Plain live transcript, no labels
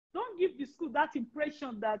give the school that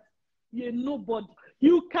impression that you're nobody.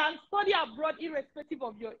 You can study abroad irrespective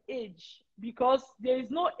of your age because there is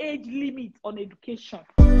no age limit on education.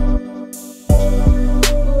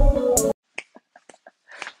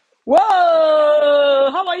 Whoa!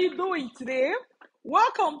 How are you doing today?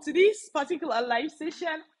 Welcome to this particular live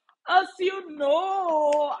session. As you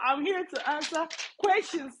know, I'm here to answer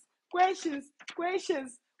questions.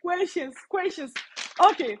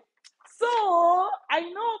 Okay, so I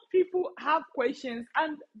know people have questions,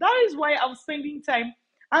 and that is why I'm spending time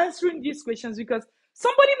answering these questions because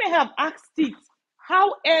somebody may have asked it.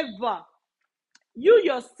 However, you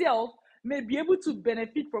yourself may be able to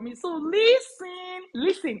benefit from it. So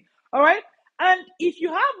listen, all right? And if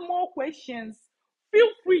you have more questions, feel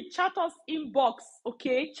free, chat us inbox,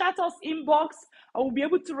 okay? Chat us inbox. I will be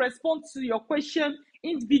able to respond to your question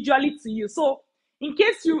individually to you. So in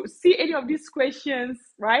case you see any of these questions,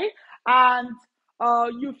 right? And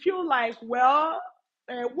you feel like, well,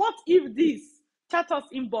 what if this? Chat us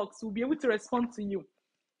inbox, we'll be able to respond to you.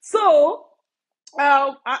 So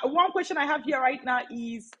one question I have here right now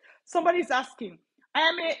is somebody is asking,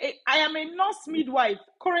 I am a nurse midwife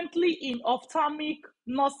currently in ophthalmic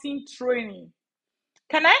nursing training.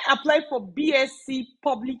 Can I apply for BSc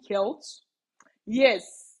Public Health?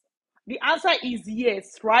 Yes. The answer is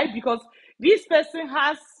yes, right? Because this person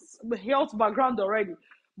has the health background already.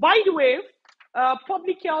 By the way,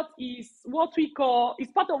 public health is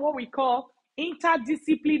part of what we call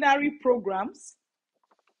interdisciplinary programs.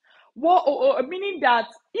 Meaning that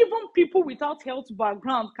even people without health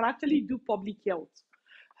background can actually do public health.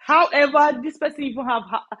 However, this person even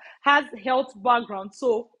has health background,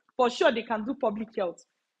 so for sure they can do public health.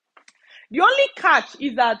 The only catch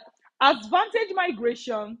is that as Vantage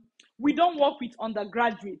Migration, we don't work with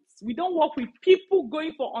undergraduates. We don't work with people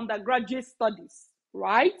going for undergraduate studies,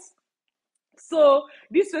 right? So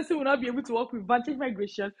this person will not be able to work with Vantage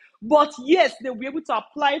Migration, but yes, they'll be able to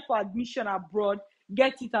apply for admission abroad,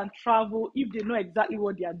 get it, and travel if they know exactly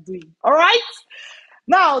what they are doing. All right?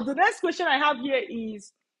 Now, the next question I have here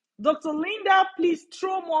is, Dr. Linda, please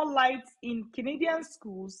throw more light in Canadian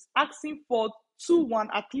schools asking for 2-1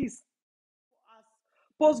 at least as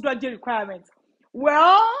postgraduate requirements.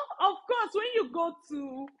 Well, of course, when you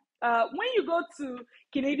go to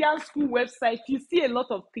Canadian school websites, you see a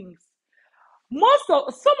lot of things.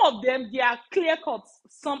 Some of them, they are clear cuts,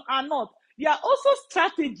 some are not. There are also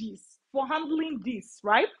strategies for handling this,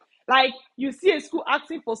 right? Like you see a school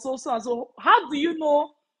asking for so and so. How do you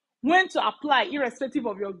know when to apply irrespective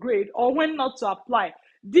of your grade or when not to apply?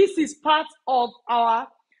 This is part of our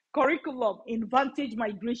curriculum in Vantage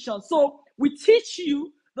Migration. So we teach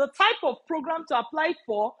you the type of program to apply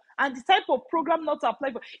for and the type of program not to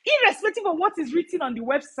apply for, irrespective of what is written on the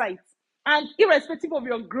website and irrespective of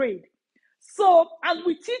your grade. So, and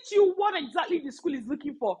we teach you what exactly the school is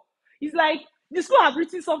looking for. It's like the school have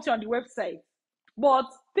written something on the website, but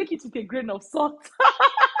take it with a grain of salt.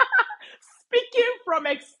 Speaking from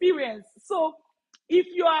experience. So, if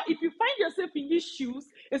you find yourself in these shoes,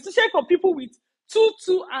 especially for people with 2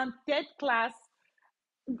 and 3rd class,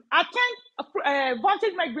 attend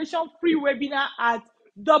Vantage Migration free webinar at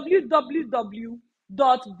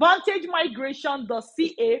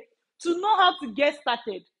www.vantagemigration.ca to know how to get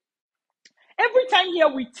started. Every time here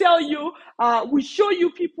we tell you, we show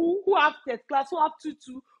you people who have 3rd class, who have 2,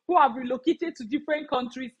 who have relocated to different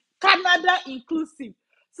countries, Canada inclusive.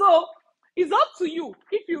 So it's up to you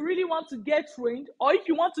if you really want to get trained or if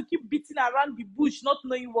you want to keep beating around the bush, not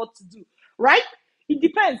knowing what to do, right? It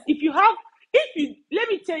depends. Let me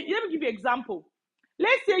give you an example.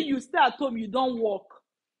 Let's say you stay at home, you don't work,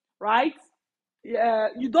 right?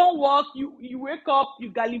 You don't work, you wake up,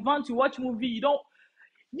 you gallivant, you watch movie, you don't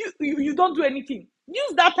do anything.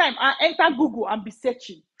 Use that time and enter Google and be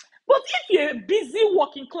searching. But if you're a busy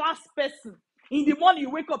working class person, in the morning you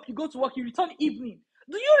wake up, you go to work, you return evening,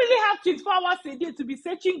 do you really have 24 hours a day to be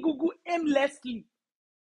searching Google aimlessly?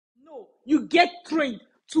 No, you get trained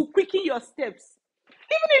to quicken your steps.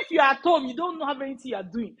 Even if you're at home, you don't have anything you're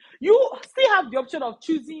doing, you still have the option of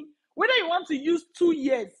choosing whether you want to use 2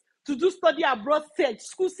 years to do study abroad search,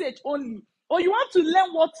 school search only, or you want to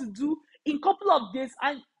learn what to do in a couple of days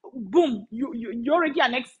and boom, you're already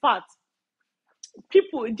an expert.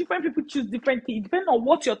 Different people choose different things depending on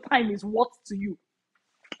what your time is worth to you.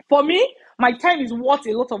 For me, my time is worth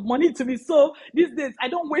a lot of money to me. So these days, I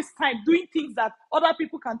don't waste time doing things that other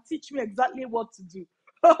people can teach me exactly what to do.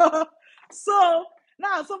 So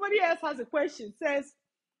now somebody else has a question. Says,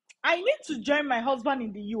 I need to join my husband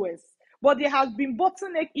in the US, but there has been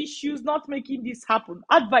bottleneck issues not making this happen.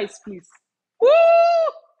 Advice, please. Woo!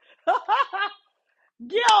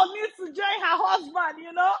 Girl needs to join her husband,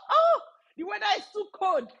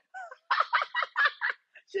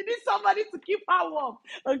 somebody to keep her warm.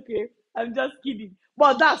 Okay, I'm just kidding.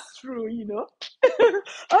 But that's true, you know.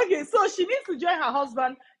 Okay, so she needs to join her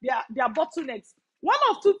husband. Their bottlenecks. One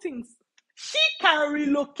of two things. She can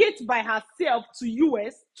relocate by herself to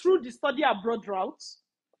US through the study abroad route.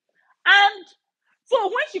 And so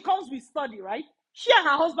when she comes with study, right, she and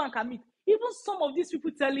her husband can meet. Even some of these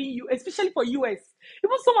people telling you, especially for US,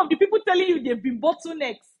 even some of the people telling you they've been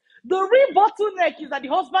bottlenecks. The real bottleneck is that the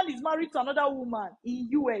husband is married to another woman in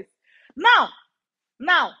US. Now,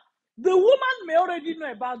 the woman may already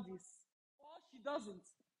know about this, or she doesn't.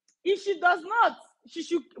 If she does not, she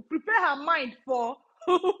should prepare her mind for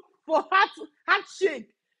for heartshake.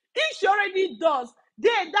 If she already does,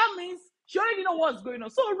 then that means she already know what's going on.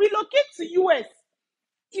 So relocate to US.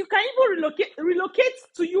 You can even relocate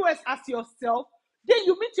to US as yourself. Then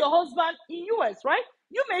you meet your husband in US, right?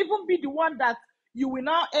 You may even be the one that you will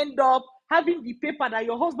now end up having the paper that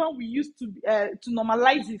your husband will use to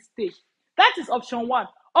normalize his stay. That is option one.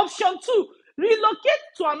 Option two, relocate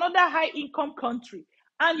to another high income country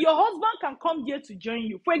and your husband can come here to join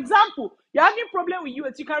you. For example, you're having problem with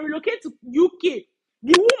US, you can relocate to UK.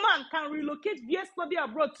 The woman can relocate via study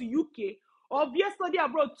abroad to UK or via study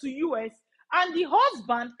abroad to US, and the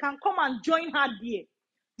husband can come and join her there.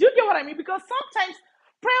 Do you get what I mean? Because sometimes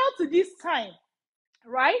prior to this time,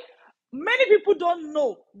 right, many people don't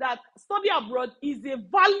know that study abroad is a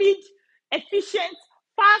valid, efficient,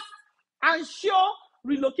 fast, and sure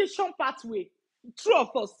relocation pathway. True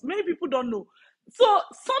of us, many people don't know. So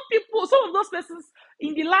some of those persons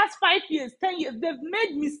in the last 5 years, 10 years, they've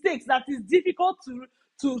made mistakes that is difficult to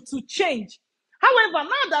change. However,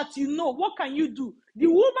 now that you know, what can you do? The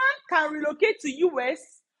woman can relocate to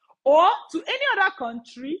US or to any other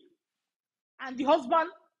country, and the husband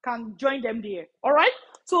can join them there. All right?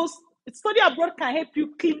 So study abroad can help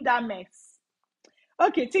you clean that mess.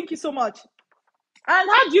 Okay, thank you so much. And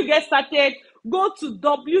how do you get started? Go to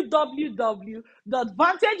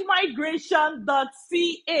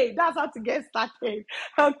www.vantagemigration.ca. That's how to get started,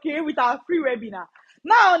 okay, with our free webinar.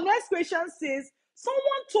 Now, next question says,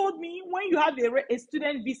 someone told me when you have a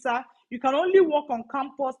student visa, you can only work on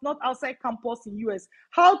campus, not outside campus in US.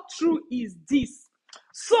 How true is this?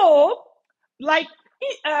 So, like,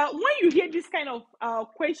 when you hear this kind of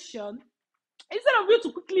question, instead of you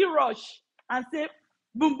to quickly rush and say,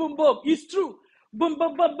 boom, boom, boom, it's true. Boom,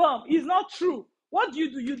 boom, boom, boom, it's not true. What do?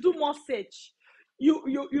 You do more search. You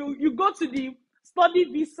go to the study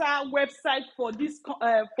visa website for this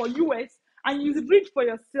for US and you read for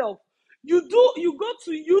yourself. You go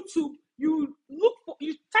to YouTube, you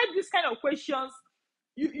type this kind of questions.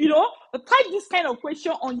 Type this kind of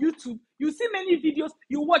question on YouTube. You see many videos.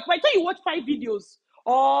 You watch. By the time you watch 5 videos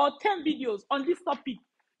or 10 videos on this topic,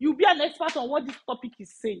 you'll be an expert on what this topic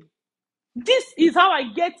is saying. This is how I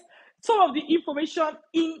get some of the information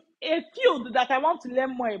in a field that I want to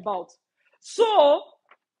learn more about. So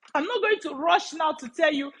I'm not going to rush now to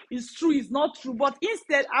tell you it's true, it's not true, but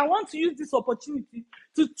instead I want to use this opportunity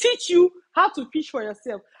to teach you how to fish for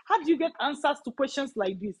yourself. How do you get answers to questions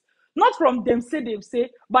like this? Not from them say,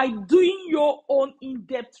 by doing your own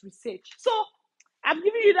in-depth research. So I'm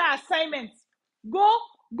giving you that assignment. Go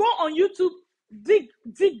on YouTube, dig,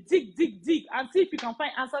 and see if you can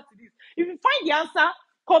find answer to this. If you find the answer,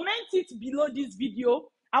 comment it below this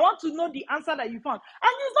video. I want to know the answer that you found.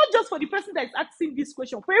 And it's not just for the person that is asking this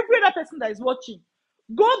question. For every other person that is watching,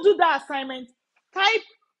 go do that assignment. Type,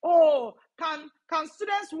 can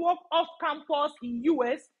students work off campus in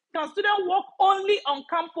US? Can students work only on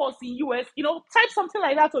campus in US? Type something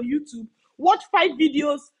like that on YouTube. Watch 5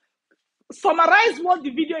 videos. Summarize what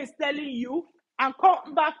the video is telling you and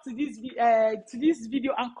come back to this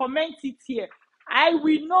video and comment it here. I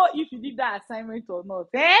will know if you did that assignment or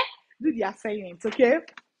not. Do the assignment, okay?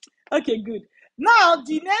 Okay, good. Now,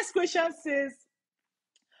 the next question says,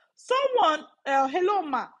 hello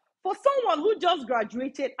ma, for someone who just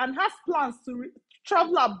graduated and has plans to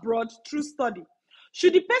travel abroad through study,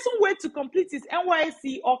 should the person wait to complete his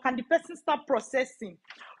NYSC or can the person start processing?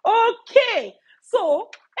 Okay, so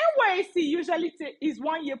NYSC usually is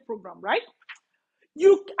 1-year program, right?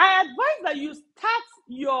 I advise that you start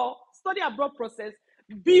your study abroad process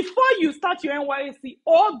before you start your NYSC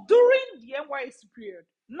or during the NYSC period,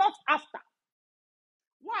 not after.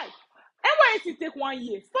 Why? NYSC take 1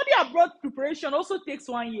 year. Study abroad preparation also takes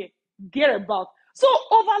 1 year. Get about. So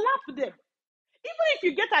overlap them. Even if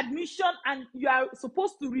you get admission and you are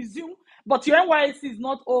supposed to resume, but your NYSC is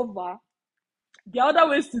not over, there are other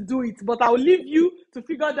ways to do it, but I'll leave you to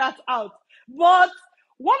figure that out. But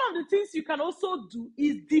one of the things you can also do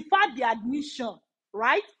is defer the admission,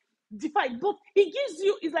 right? Defer, but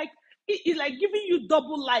it's like giving you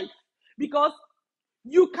double life, because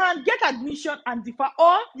you can get admission and defer,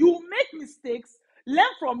 or you make mistakes,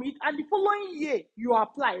 learn from it, and the following year you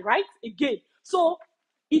apply, right? Again. So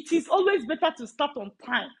it is always better to start on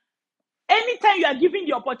time. Anytime you are given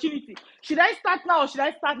the opportunity, should I start now or should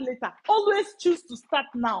I start later? Always choose to start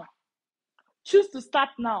now. Choose to start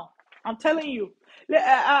now. I'm telling you.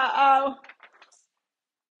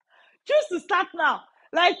 Choose to start now.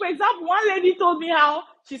 Like, for example, one lady told me how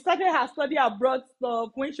she started her study abroad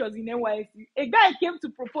stuff when she was in NYC. A guy came to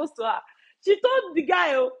propose to her. She told the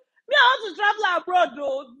guy, oh, me, I want to travel abroad,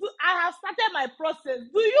 though. I have started my process.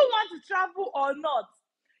 Do you want to travel or not?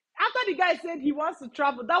 After the guy said he wants to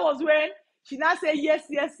travel, that was when she now said yes,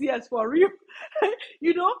 yes, yes, for real.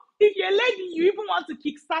 You know, if you're a lady, you even want to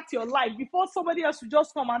kickstart your life before somebody else will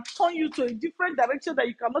just come and turn you to a different direction that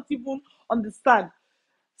you cannot even understand.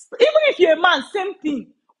 Even if you're a man, same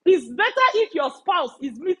thing. It's better if your spouse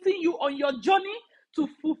is meeting you on your journey to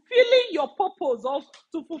fulfilling your purpose or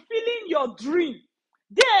to fulfilling your dream.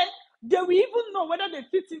 Then they will even know whether they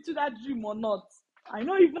fit into that dream or not. I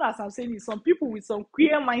know, even as I'm saying it, some people with some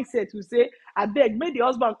queer mindset will say, I beg, make the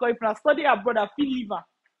husband call if I study abroad, I feel liver.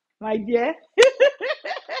 My dear.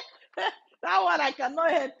 That one I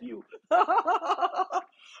cannot help you.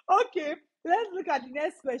 Okay, let's look at the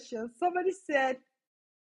next question. Somebody said,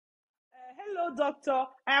 hello, doctor.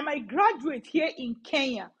 I am a graduate here in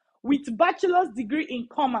Kenya with bachelor's degree in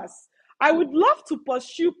commerce. I would love to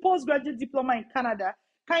pursue postgraduate diploma in Canada.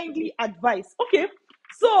 Kindly advise. Okay,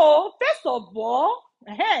 so first of all,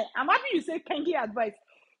 hey, I'm happy you say kindly advise.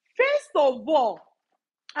 First of all,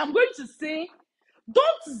 I'm going to say,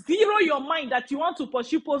 don't zero your mind that you want to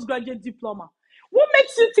pursue postgraduate diploma. What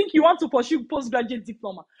makes you think you want to pursue postgraduate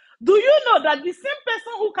diploma? Do you know that the same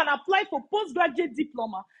person who can apply for postgraduate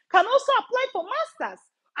diploma can also apply for masters?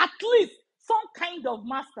 At least some kind of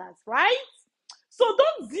masters, right? So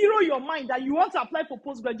don't zero your mind that you want to apply for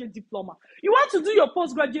postgraduate diploma. You want to do your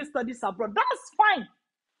postgraduate studies abroad. That's fine.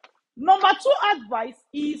 Number 2 advice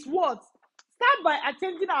is what? Start by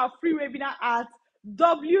attending our free webinar at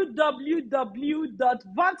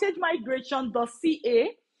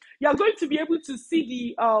www.vantagemigration.ca. You're going to be able to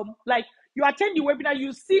see the like, you attend the webinar,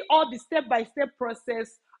 you see all the step-by-step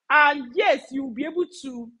process, and yes, you'll be able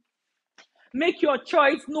to make your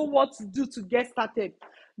choice, know what to do to get started.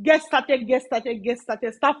 Get started.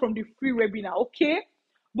 Start from the free webinar, okay?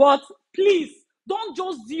 But please, don't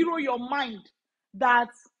just zero your mind that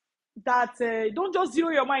don't just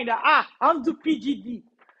zero your mind that I want to do PGD,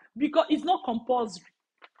 because it's not compulsory.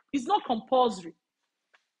 It's not compulsory,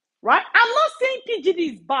 right? I'm not saying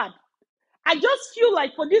PGD is bad. I just feel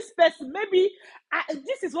like for this person, maybe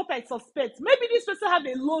this is what I suspect. Maybe this person have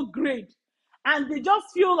a low grade, and they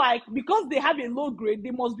just feel like because they have a low grade, they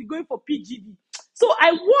must be going for PGD. So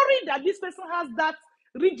I worry that this person has that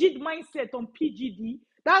rigid mindset on PGD.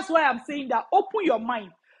 That's why I'm saying that open your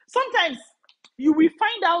mind. Sometimes you will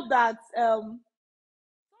find out that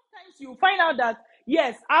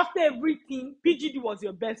yes, after everything, PGD was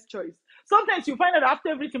your best choice. Sometimes you find out after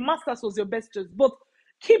everything, masters was your best choice. But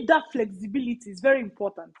keep that flexibility. It's very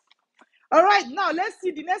important. All right, now let's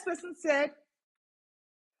see. The next person said,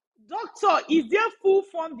 doctor, is there full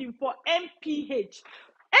funding for MPH?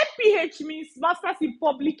 MPH means Masters in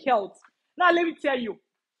Public Health. Now let me tell you,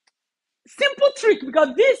 simple trick,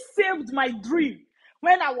 because this saved my dream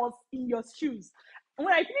when I was in your shoes. When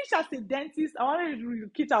I finished as a dentist, I wanted to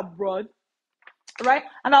relocate abroad, right?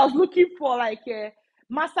 And I was looking for like a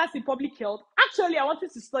master's in public health. Actually, I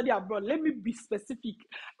wanted to study abroad. Let me be specific.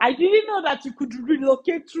 I didn't know that you could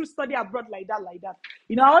relocate through study abroad like that.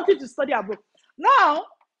 You know, I wanted to study abroad. Now,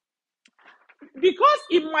 because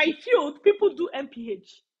in my field, people do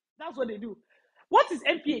MPH. That's what they do. What is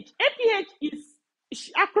MPH? MPH is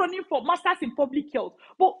acronym for Masters in Public Health,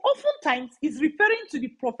 but oftentimes is referring to the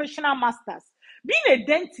professional masters. Being a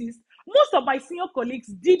dentist, most of my senior colleagues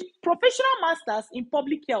did professional masters in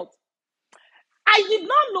public health. I did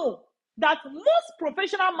not know that most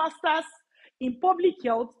professional masters in public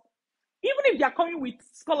health, even if they are coming with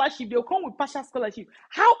scholarship, they'll come with partial scholarship.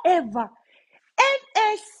 However,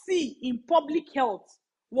 MSc in public health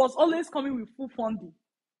was always coming with full funding.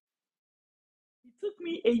 It took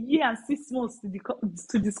me a year and 6 months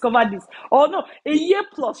to discover this. Or no, a year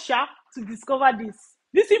plus to discover this.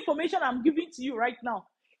 This information I'm giving to you right now.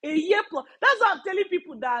 A year plus. That's why I'm telling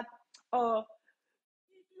people that if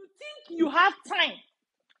you think you have time,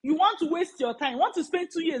 you want to waste your time, you want to spend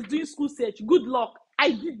 2 years doing school search, good luck.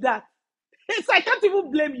 I did that. So I can't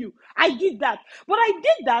even blame you. I did that. But I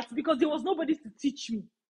did that because there was nobody to teach me.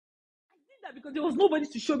 I did that because there was nobody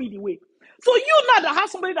to show me the way. So you now that have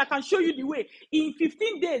somebody that can show you the way in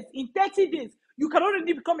 15 days, in 30 days, you can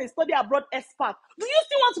already become a study abroad expert. Do you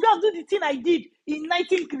still want to go and do the thing I did in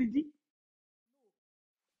 1930?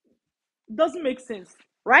 It doesn't make sense,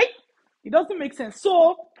 right? It doesn't make sense.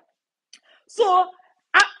 So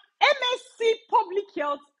MSc Public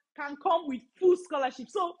Health can come with full scholarship.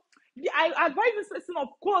 So I advise this person, of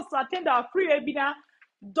course, to attend our free webinar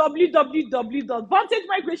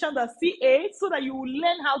www.vantagemigration.ca so that you will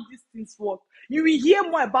learn how these things work. You will hear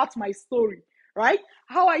more about my story, right?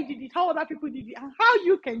 How I did it, how other people did it, and how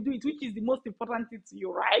you can do it, which is the most important thing to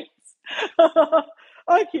you, right?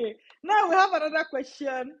 Okay, now we have another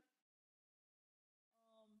question.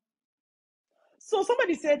 So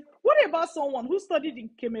somebody said, what about someone who studied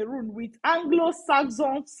in Cameroon with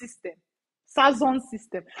Anglo-Saxon system? Saxon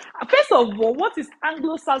system. First of all, what is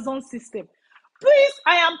Anglo-Saxon system? Please,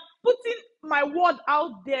 I am putting my word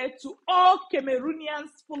out there to all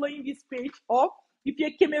Cameroonians following this page. Or if you're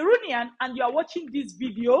Cameroonian and you are watching this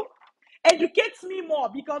video, educate me more,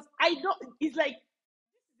 because I don't, it's like,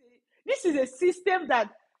 this is a system that,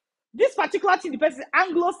 this particular thing, the person,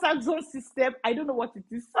 Anglo-Saxon system, I don't know what it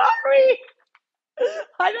is. Sorry.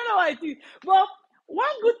 I don't know what it is. But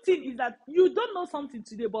one good thing is that you don't know something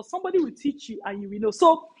today, but somebody will teach you and you will know.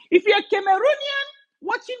 So if you're a Cameroonian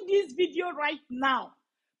watching this video right now,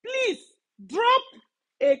 please drop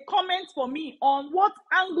a comment for me on what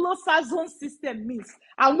Anglo-Saxon system means.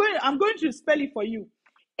 I'm going to spell it for you.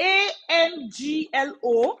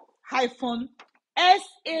 ANGLO hyphen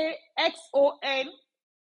SAXON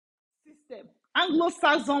system.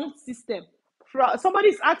 Anglo-Saxon system. Somebody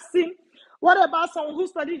is asking, what about someone who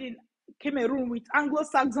studied in Cameroon with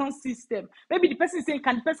Anglo-Saxon system? Maybe the person is saying,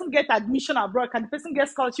 can the person get admission abroad? Can the person get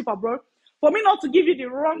scholarship abroad? For me not to give you the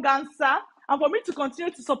wrong answer, and for me to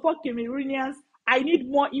continue to support Cameroonians, I need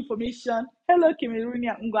more information. Hello,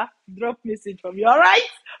 Cameroonian. Drop message from you, all right?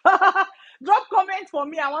 Drop comment for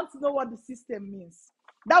me. I want to know what the system means.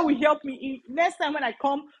 That will help me. Next time when I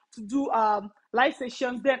come to do live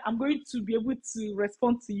sessions, then I'm going to be able to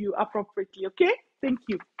respond to you appropriately, okay? Thank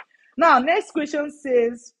you. Now, next question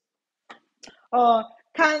says,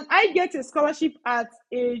 can I get a scholarship at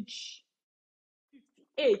age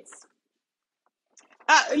 58?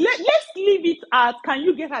 Let's leave it at, can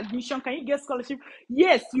you get admission? Can you get scholarship?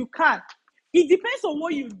 Yes, you can. It depends on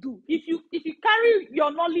what you do. If you carry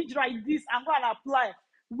your knowledge like this and go and apply,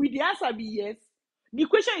 will the answer be yes? The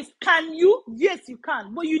question is, can you? Yes, you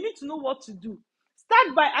can, but you need to know what to do.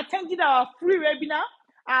 Start by attending our free webinar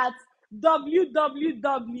at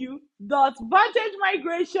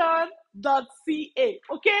www.vantagemigration.ca.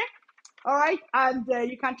 Okay, all right, and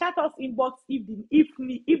you can chat us inbox if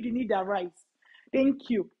the need arises. Thank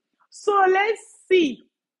you. So let's see.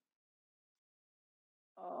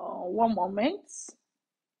 One moment.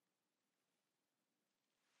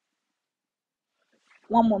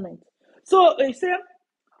 So they say,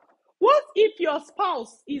 what if your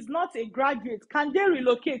spouse is not a graduate? Can they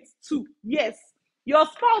relocate too? Yes. Your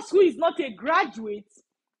spouse who is not a graduate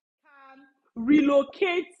can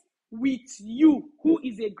relocate with you, who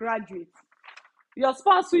is a graduate. Your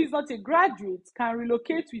spouse who is not a graduate can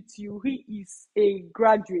relocate with you, who is a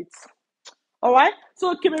graduate. All right.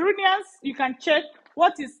 So Cameroonians, you can check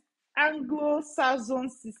what is Anglo-Saxon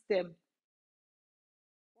system.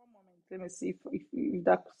 One moment. Let me see if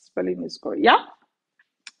that spelling is correct.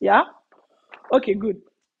 Yeah. Okay, good.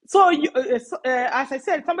 So, as I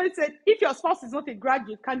said, somebody said, if your spouse is not a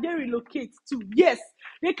graduate, can they relocate too? Yes,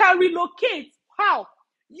 they can relocate. How?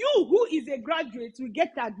 You, who is a graduate, will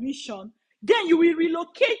get admission. Then you will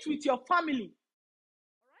relocate with your family.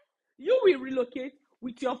 You will relocate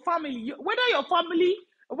with your family. Whether your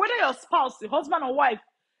spouse, the husband or wife,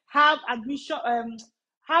 have admission,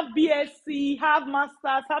 have BSc, have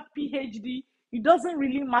masters, have PhD, it doesn't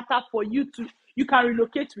really matter for you to. You can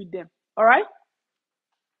relocate with them. All right.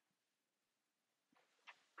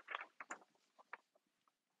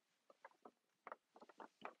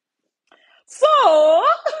 So,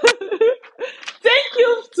 thank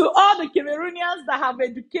you to all the Cameroonians that have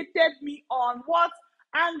educated me on what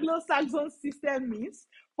Anglo-Saxon system means.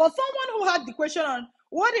 For someone who had the question on,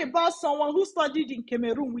 what about someone who studied in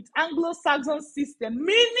Cameroon with Anglo-Saxon system,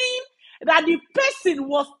 meaning that the person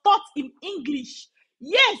was taught in English?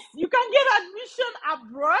 Yes, you can get admission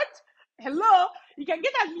abroad. Hello, you can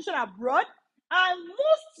get admission abroad, and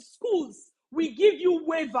most schools will give you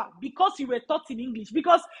waiver because you were taught in English.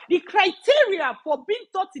 Because the criteria for being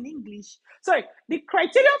taught in English, the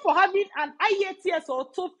criteria for having an IELTS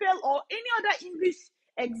or TOEFL or any other English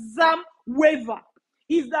exam waiver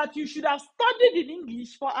is that you should have studied in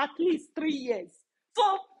English for at least 3 years.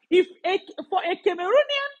 So for a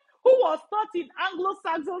Cameroonian who was taught in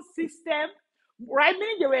Anglo-Saxon system right?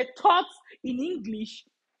 Meaning they were taught in English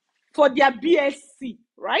for their BSc,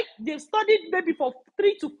 right? They've studied maybe for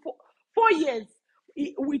 3 to 4 years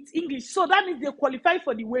with English. So that means they qualify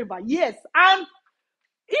for the waiver. Yes. And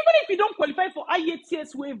even if you don't qualify for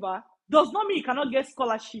IETS waiver, does not mean you cannot get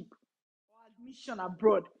scholarship or admission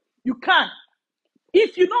abroad. You can.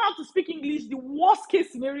 If you know how to speak English, the worst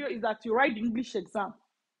case scenario is that you write the English exam.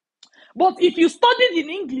 But if you studied in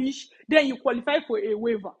English, then you qualify for a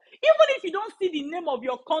waiver. Even if you don't see the name of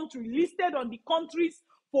your country listed on the countries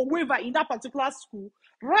for waiver in that particular school,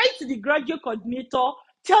 write to the graduate coordinator,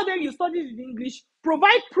 tell them you studied in English,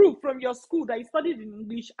 provide proof from your school that you studied in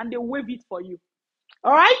English, and they waive it for you.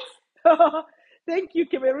 All right? Thank you,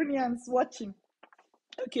 Cameroonians watching.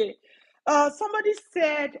 Okay. Somebody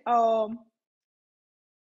said,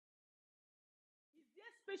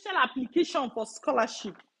 special application for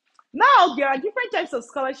scholarship. Now, there are different types of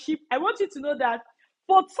scholarship. I want you to know that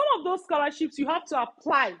for some of those scholarships, you have to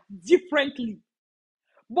apply differently.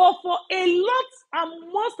 But for a lot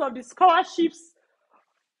and most of the scholarships,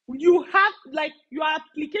 you have, like, your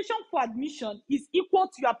application for admission is equal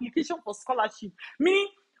to your application for scholarship. Meaning,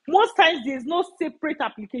 most times there's no separate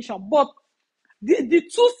application, but the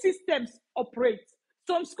two systems operate.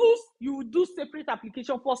 Some schools, you do separate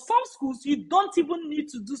application. For some schools, you don't even need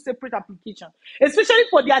to do separate application, especially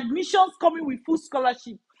for the admissions coming with full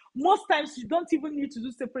scholarship. Most times, you don't even need to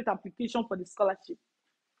do separate application for the scholarship.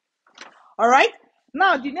 All right.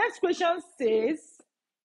 Now, the next question says,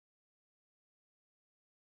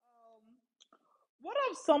 what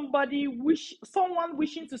if someone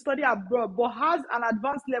wishing to study abroad but has an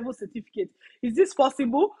advanced level certificate? Is this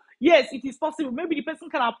possible? Yes, it is possible. Maybe the person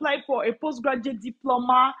can apply for a postgraduate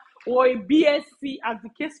diploma or a BSc, as the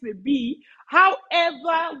case may be.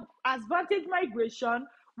 However, as Vantage Migration,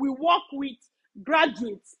 we work with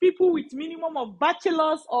graduates, people with minimum of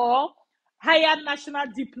bachelor's or higher national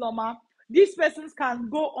diploma. These persons can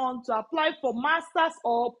go on to apply for master's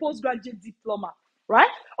or postgraduate diploma,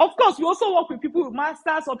 right? Of course, we also work with people with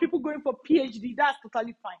masters or people going for PhD. That's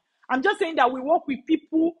totally fine. I'm just saying that we work with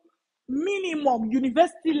people minimum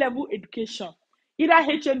university level education, either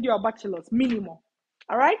HND or bachelor's minimum.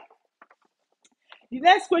 All right. The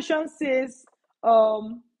next question says,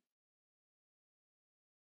 I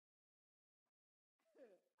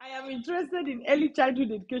am interested in early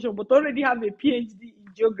childhood education, but already have a PhD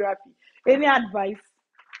in geography. Any advice?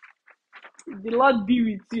 The Lord be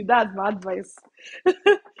with you. That's my advice.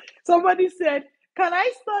 Somebody said, can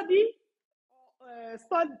I study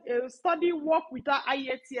work without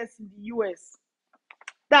IELTS in the US?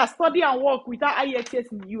 That study and work without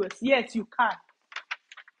IELTS in the US? Yes, you can.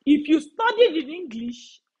 If you studied in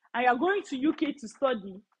English and you're going to UK to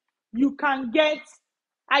study, you can get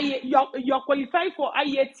you're qualified for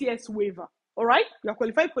IELTS waiver. All right, you're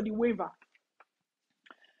qualified for the waiver.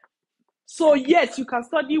 So yes, you can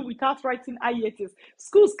study without writing IELTS.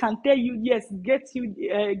 Schools can tell you, yes, get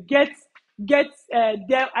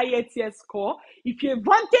their IELTS score. If you're a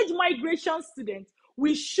Vantage Migration student,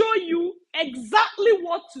 we show you exactly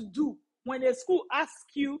what to do when a school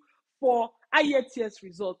asks you for IELTS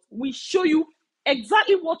results. We show you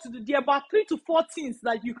exactly what to do. There are about 3 to 4 things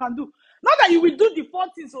that you can do. Not that you will do the 4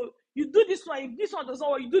 things, so you do this one, if this one doesn't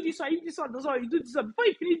work, you do this one, if this one doesn't work, you do this one. Before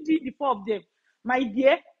you finish doing the 4 of them, my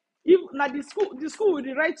dear, if now the school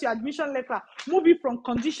will write your admission letter, move it from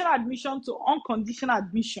conditional admission to unconditional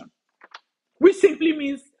admission, which simply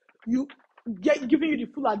means you giving you the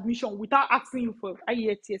full admission without asking you for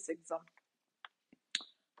IELTS exam.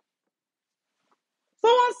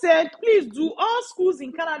 Someone said, please, do all schools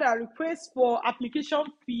in Canada request for application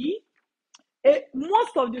fee?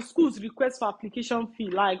 Most of the schools request for application fee,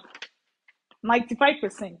 like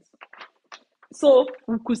 95%. So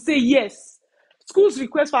we could say yes, schools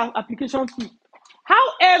request for application fee.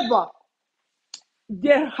 However,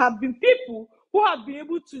 there have been people who have been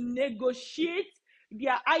able to negotiate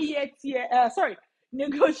their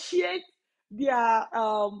negotiate their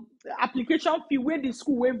application fee when the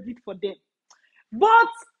school waived it for them. But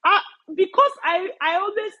because I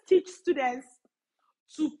always teach students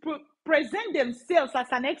to present themselves as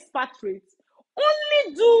an expatriate,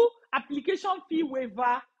 only do application fee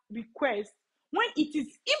waiver request when it is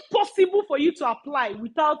impossible for you to apply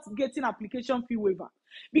without getting application fee waiver,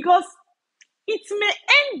 because it may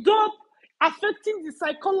end up affecting the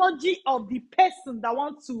psychology of the person that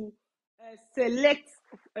wants to select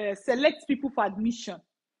people for admission.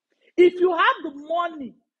 If you have the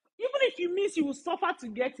money, even if it means you will suffer to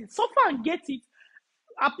get it, suffer and get it,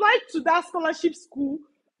 apply to that scholarship school,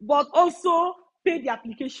 but also pay the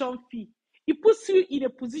application fee. It puts you in a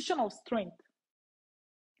position of strength.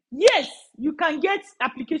 Yes, you can get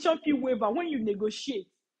application fee waiver when you negotiate.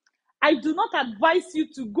 I do not advise you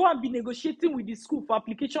to go and be negotiating with the school for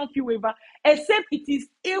application fee waiver, except it is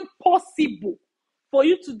impossible for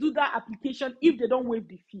you to do that application if they don't waive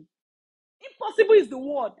the fee. Impossible is the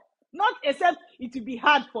word. Not except it will be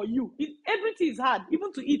hard for you. Everything is hard.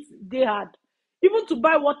 Even to eat, they hard. Even to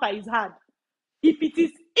buy water is hard. If it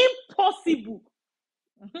is impossible,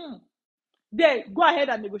 then go ahead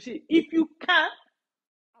and negotiate. If you can,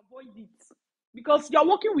 avoid it. Because you're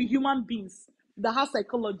working with human beings that have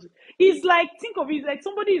psychology. It's like, think of it like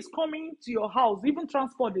somebody is coming to your house, even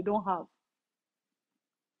transport they don't have.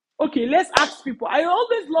 Okay, let's ask people. I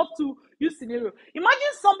always love to use scenario.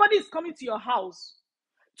 Imagine somebody is coming to your house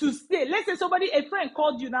to stay. Let's say a friend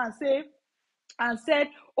called you now and said,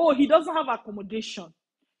 oh, he doesn't have accommodation.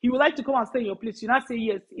 He would like to come and stay in your place. You now say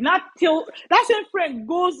yes. You now tell that same friend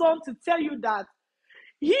goes on to tell you that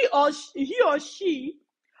he or she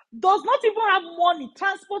does not even have money,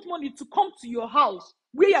 transport money to come to your house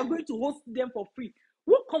where you are going to host them for free.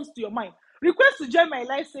 What comes to your mind? Request to join my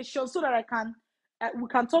live session so that we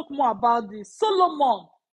can talk more about this. Solomon,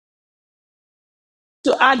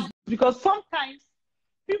 to add, because sometimes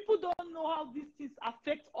people don't know how these things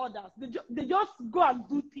affect others. They just go and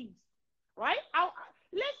do things, right?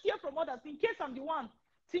 Let's hear from others in case I'm the one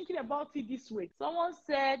thinking about it this way. Someone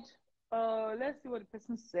said, let's see what the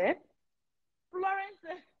person said. Florence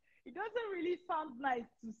said, it doesn't really sound nice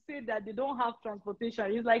to say that they don't have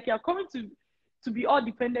transportation. It's like you're coming to be all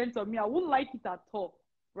dependent on me. I wouldn't like it at all,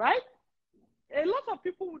 right? A lot of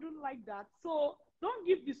people wouldn't like that. So don't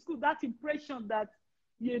give the school that impression that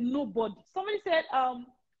you're nobody. Somebody said,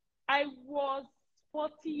 I was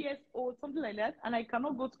 40 years old, something like that, and I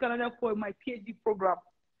cannot go to Canada for my PhD program.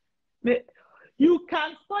 You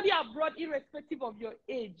can study abroad irrespective of your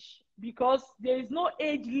age because there is no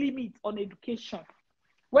age limit on education.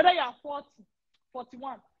 Whether you are 40,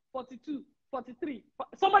 41, 42, 43,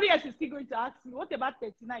 somebody else is still going to ask me, what about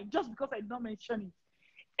 39? Just because I did not mention it.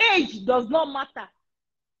 Age does not matter.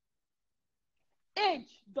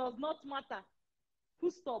 Age does not matter.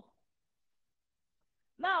 Full stop.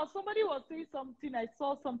 Now, somebody was saying something. I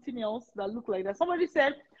saw something else that looked like that. Somebody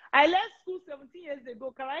said, I left school 17 years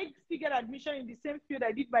ago. Can I still get admission in the same field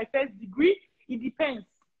I did my first degree? It depends.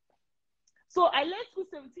 So I left school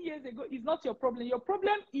 17 years ago is not your problem. Your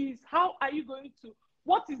problem is how are you going to,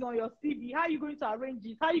 what is on your CV? How are you going to arrange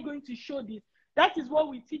it? How are you going to show this? That is what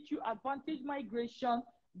we teach you at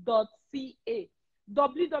vantagemigration.ca.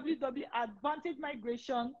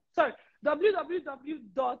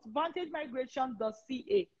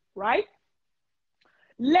 www.vantagemigration.ca, right?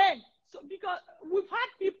 Learn. So because we've had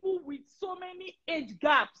people with so many age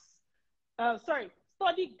gaps,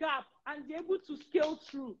 study gap, and they're able to scale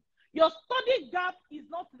through. Your study gap is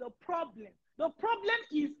not the problem. The problem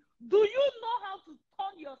is, do you know how to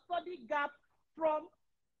turn your study gap from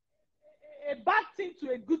a bad thing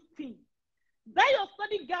to a good thing? That your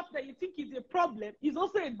study gap that you think is a problem is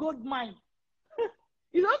also a gold mine.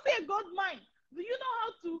 It's also a gold mine. Do you know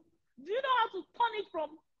how to turn it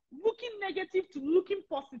from looking negative to looking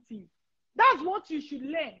positive? That's what you should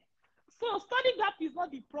learn. So study gap is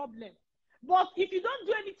not the problem. But if you don't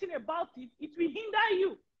do anything about it, it will hinder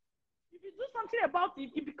you. If you do something about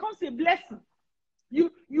it, it becomes a blessing.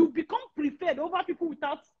 You become preferred over people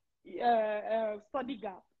without study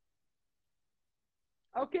gap.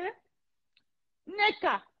 Okay?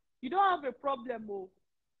 NECA, you don't have a problem. Oh.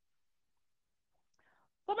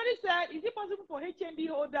 Somebody said, is it possible for HND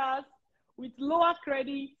holders with lower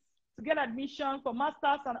credit to get admission for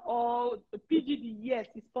masters and all PGD? Yes,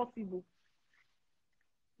 it's possible.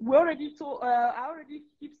 I already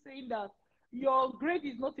keep saying that your grade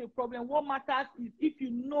is not a problem. What matters is if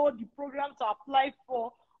you know the program to apply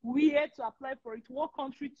for, where to apply for it, what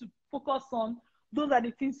country to focus on. Those are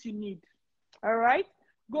the things you need. All right?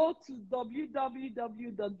 Go to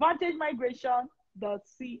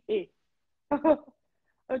www.vantagemigration.ca.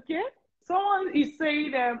 Okay? Someone is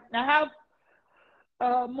saying, I have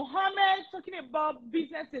Mohammed talking about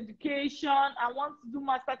business education. I want to do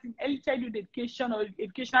masters in early childhood education or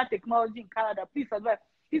educational technology in Canada. Please advise.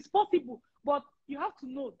 It's possible, but you have to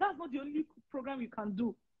know that's not the only program you can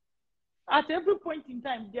do. At every point in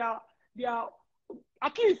time, there are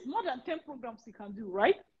at least more than 10 programs you can do,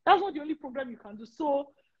 right? That's not the only program you can do.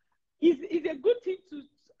 So it's a good thing to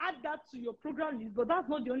add that to your program list, but that's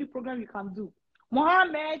not the only program you can do.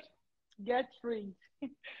 Mohammed, get trained.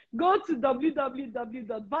 Go to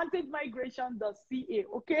www.vantagemigration.ca,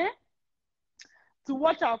 okay? To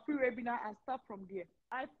watch our free webinar and start from there.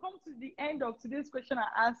 I've come to the end of today's question and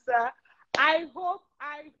answer. I hope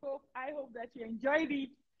that you enjoyed it.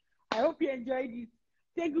 I hope you enjoyed it.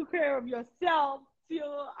 Take good care of yourself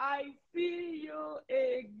till I see you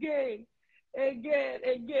again.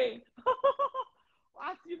 Again.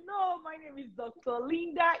 As you know, my name is Dr.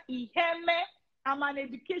 Linda Iheme. I'm an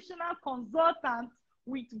educational consultant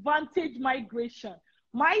with Vantage Migration.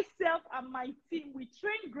 Myself and my team, we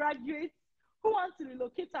train graduates who want to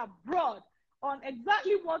relocate abroad on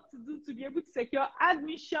exactly what to do to be able to secure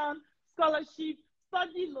admission, scholarship,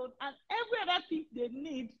 study loan, and every other thing they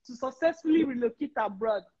need to successfully relocate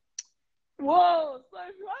abroad. Whoa! So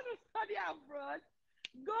if you want to study abroad,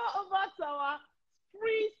 go over to our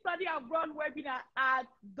free study abroad webinar at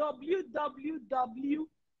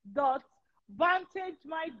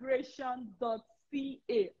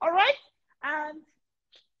www.vantagemigration.ca. All right? And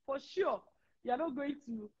for sure, you're not going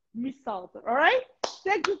to miss out. All right?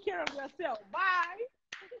 Take good care of yourself. Bye.